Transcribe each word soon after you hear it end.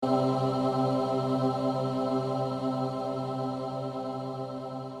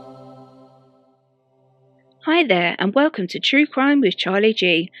Hi there, and welcome to True Crime with Charlie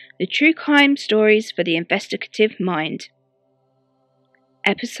G, the true crime stories for the investigative mind.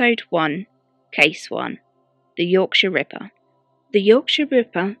 Episode 1, Case 1, The Yorkshire Ripper. The Yorkshire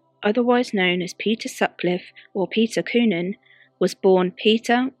Ripper, otherwise known as Peter Sutcliffe or Peter Coonan, was born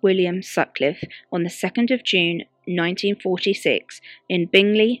Peter William Sutcliffe on the 2nd of June 1946 in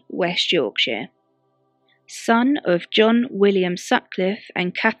Bingley, West Yorkshire. Son of John William Sutcliffe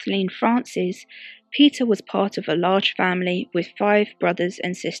and Kathleen Frances, Peter was part of a large family with 5 brothers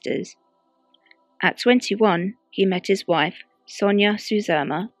and sisters. At 21, he met his wife, Sonia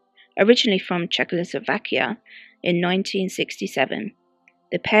Suzerma, originally from Czechoslovakia, in 1967.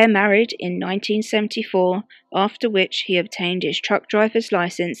 The pair married in 1974, after which he obtained his truck driver's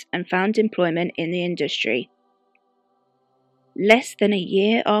license and found employment in the industry. Less than a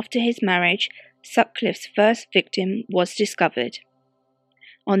year after his marriage, Sutcliffe's first victim was discovered.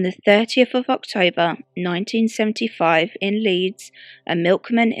 On the 30th of October 1975 in Leeds, a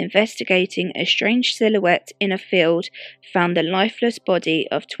milkman investigating a strange silhouette in a field found the lifeless body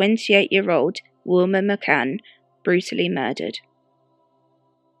of 28-year-old Wilma McCann, brutally murdered.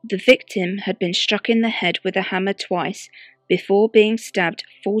 The victim had been struck in the head with a hammer twice before being stabbed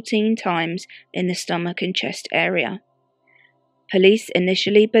 14 times in the stomach and chest area. Police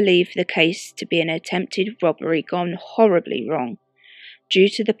initially believed the case to be an attempted robbery gone horribly wrong, due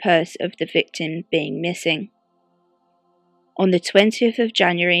to the purse of the victim being missing. On the 20th of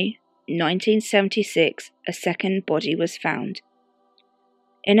January 1976, a second body was found.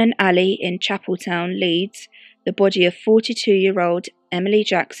 In an alley in Chapeltown, Leeds, the body of 42-year-old Emily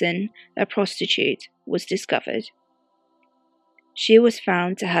Jackson, a prostitute, was discovered. She was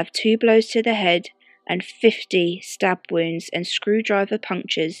found to have 2 blows to the head and 50 stab wounds and screwdriver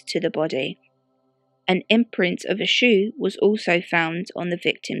punctures to the body. An imprint of a shoe was also found on the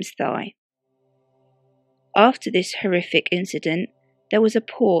victim's thigh. After this horrific incident, there was a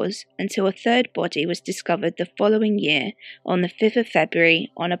pause until a third body was discovered the following year on the 5th of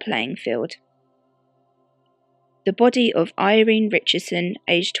February on a playing field. The body of Irene Richardson,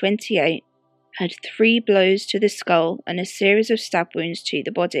 aged 28, had 3 blows to the skull and a series of stab wounds to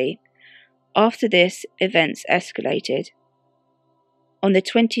the body. After this, events escalated. On the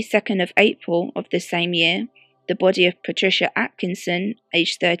 22nd of April of the same year, the body of Patricia Atkinson,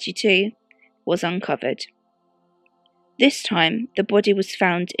 aged 32, was uncovered. This time, the body was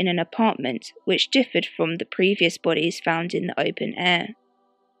found in an apartment, which differed from the previous bodies found in the open air.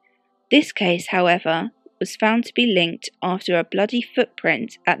 This case, however, was found to be linked after a bloody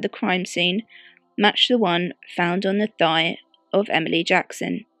footprint at the crime scene matched the one found on the thigh of Emily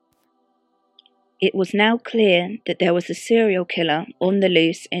Jackson. It was now clear that there was a serial killer on the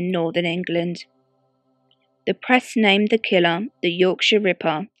loose in northern England. The press named the killer the Yorkshire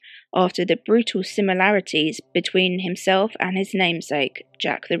Ripper after the brutal similarities between himself and his namesake,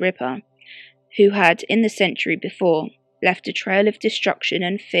 Jack the Ripper, who had, in the century before, left a trail of destruction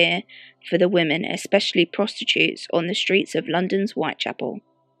and fear for the women, especially prostitutes, on the streets of London's Whitechapel.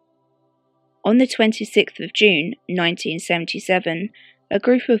 On the 26th of June 1977, a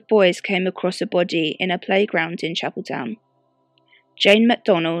group of boys came across a body in a playground in Chapeltown. Jane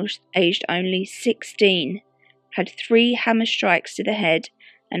MacDonald, aged only 16, had 3 hammer strikes to the head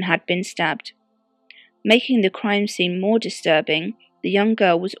and had been stabbed. Making the crime scene more disturbing, the young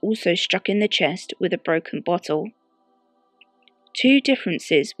girl was also struck in the chest with a broken bottle. 2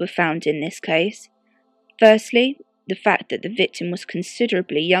 differences were found in this case. Firstly, the fact that the victim was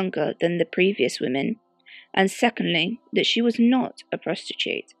considerably younger than the previous women, and secondly, that she was not a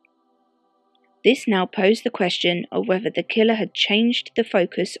prostitute. This now posed the question of whether the killer had changed the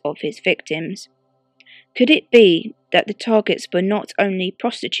focus of his victims. Could it be that the targets were not only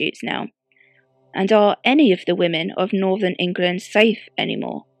prostitutes now? And are any of the women of northern England safe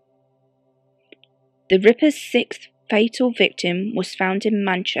anymore? The Ripper's 6th fatal victim was found in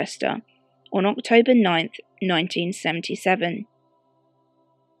Manchester on October 9th, 1977.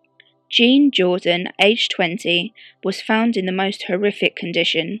 Jean Jordan, aged 20, was found in the most horrific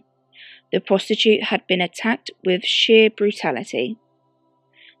condition. The prostitute had been attacked with sheer brutality.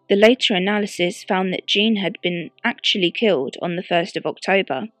 The later analysis found that Jean had been actually killed on the 1st of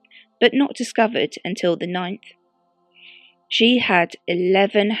October, but not discovered until the 9th. She had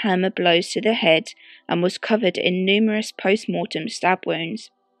 11 hammer blows to the head and was covered in numerous post-mortem stab wounds.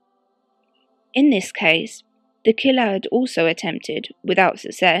 In this case, the killer had also attempted, without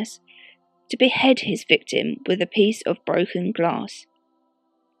success, to behead his victim with a piece of broken glass.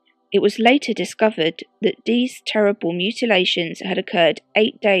 It was later discovered that these terrible mutilations had occurred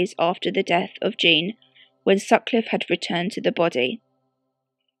 8 days after the death of Jean, when Sutcliffe had returned to the body.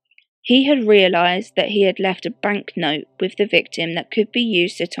 He had realised that he had left a banknote with the victim that could be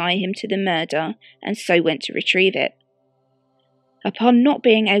used to tie him to the murder, and so went to retrieve it. Upon not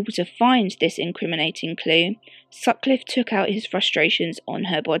being able to find this incriminating clue, Sutcliffe took out his frustrations on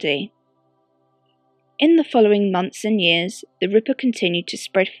her body. In the following months and years, the Ripper continued to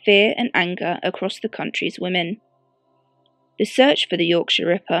spread fear and anger across the country's women. The search for the Yorkshire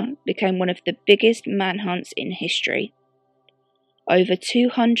Ripper became one of the biggest manhunts in history. Over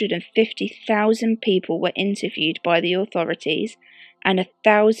 250,000 people were interviewed by the authorities, and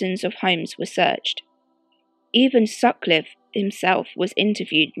thousands of homes were searched. Even Sutcliffe himself was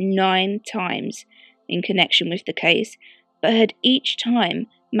interviewed 9 times in connection with the case, but had each time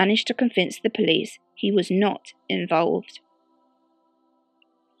managed to convince the police he was not involved.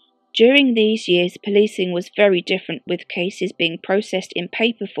 During these years, policing was very different, with cases being processed in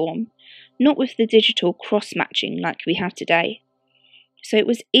paper form, not with the digital cross-matching like we have today. So it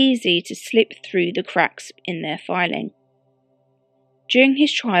was easy to slip through the cracks in their filing. During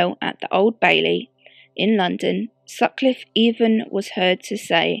his trial at the Old Bailey in London, Sutcliffe even was heard to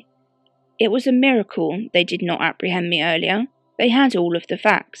say, "It was a miracle they did not apprehend me earlier. They had all of the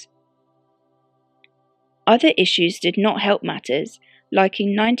facts." Other issues did not help matters, like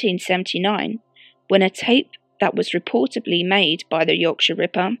in 1979, when a tape that was reportedly made by the Yorkshire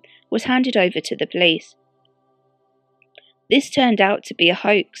Ripper was handed over to the police. This turned out to be a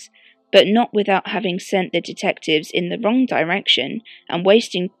hoax, but not without having sent the detectives in the wrong direction and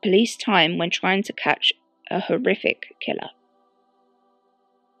wasting police time when trying to catch a horrific killer.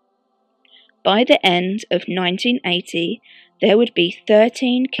 By the end of 1980, there would be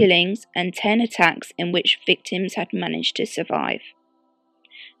 13 killings and 10 attacks in which victims had managed to survive.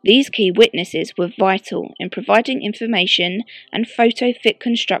 These key witnesses were vital in providing information and photo-fit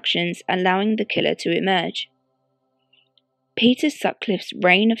constructions allowing the killer to emerge. Peter Sutcliffe's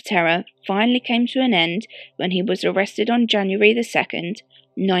reign of terror finally came to an end when he was arrested on January 2nd,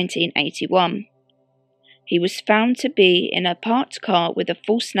 1981. He was found to be in a parked car with a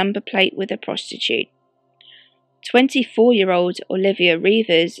false number plate with a prostitute. 24-year-old Olivia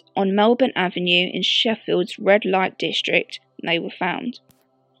Reevers on Melbourne Avenue in Sheffield's red light district, they were found.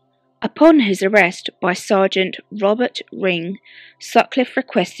 Upon his arrest by Sergeant Robert Ring, Sutcliffe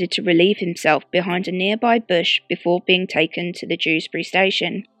requested to relieve himself behind a nearby bush before being taken to the Dewsbury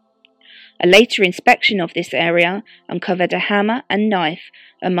station. A later inspection of this area uncovered a hammer and knife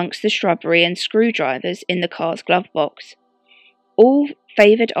amongst the shrubbery and screwdrivers in the car's glove box, all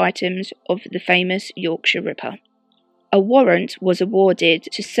favoured items of the famous Yorkshire Ripper. A warrant was awarded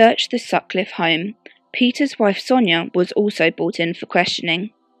to search the Sutcliffe home. Peter's wife Sonia was also brought in for questioning.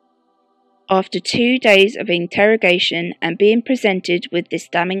 After 2 days of interrogation and being presented with this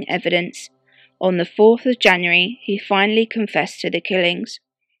damning evidence, on the 4th of January he finally confessed to the killings.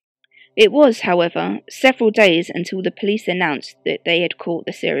 It was, however, several days until the police announced that they had caught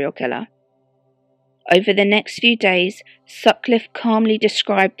the serial killer. Over the next few days, Sutcliffe calmly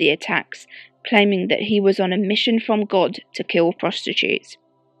described the attacks, claiming that he was on a mission from God to kill prostitutes.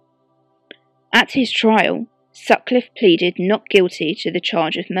 At his trial, Sutcliffe pleaded not guilty to the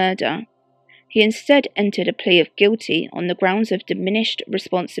charge of murder. He instead entered a plea of guilty on the grounds of diminished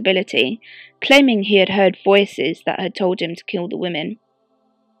responsibility, claiming he had heard voices that had told him to kill the women.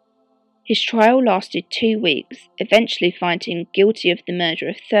 His trial lasted 2 weeks, eventually finding him guilty of the murder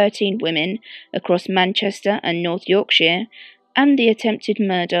of 13 women across Manchester and North Yorkshire, and the attempted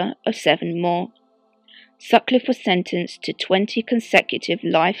murder of 7 more. Sutcliffe was sentenced to 20 consecutive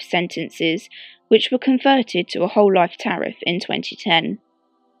life sentences, which were converted to a whole life tariff in 2010.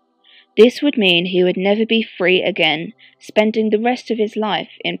 This would mean he would never be free again, spending the rest of his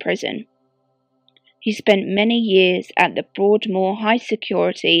life in prison. He spent many years at the Broadmoor High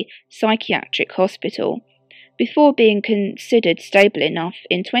Security Psychiatric Hospital, before being considered stable enough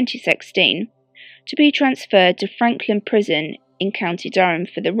in 2016 to be transferred to Franklin Prison in County Durham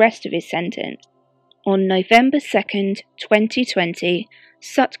for the rest of his sentence. On November 2nd, 2020,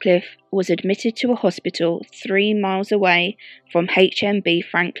 Sutcliffe was admitted to a hospital 3 miles away from HMB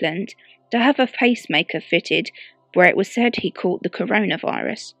Franklin to have a pacemaker fitted, where it was said he caught the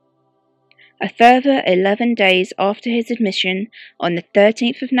coronavirus. A further 11 days after his admission, on the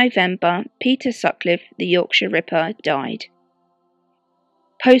 13th of November, Peter Sutcliffe, the Yorkshire Ripper, died.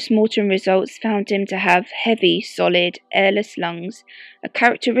 Post-mortem results found him to have heavy, solid, airless lungs, a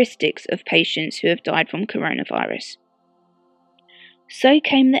characteristics of patients who have died from coronavirus. So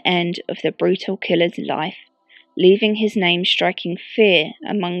came the end of the brutal killer's life, leaving his name striking fear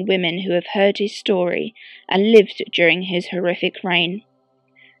among women who have heard his story and lived during his horrific reign.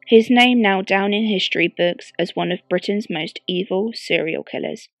 His name now down in history books as one of Britain's most evil serial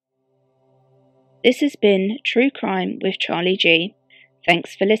killers. This has been True Crime with Charlie G.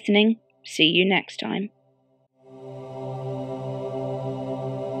 Thanks for listening. See you next time.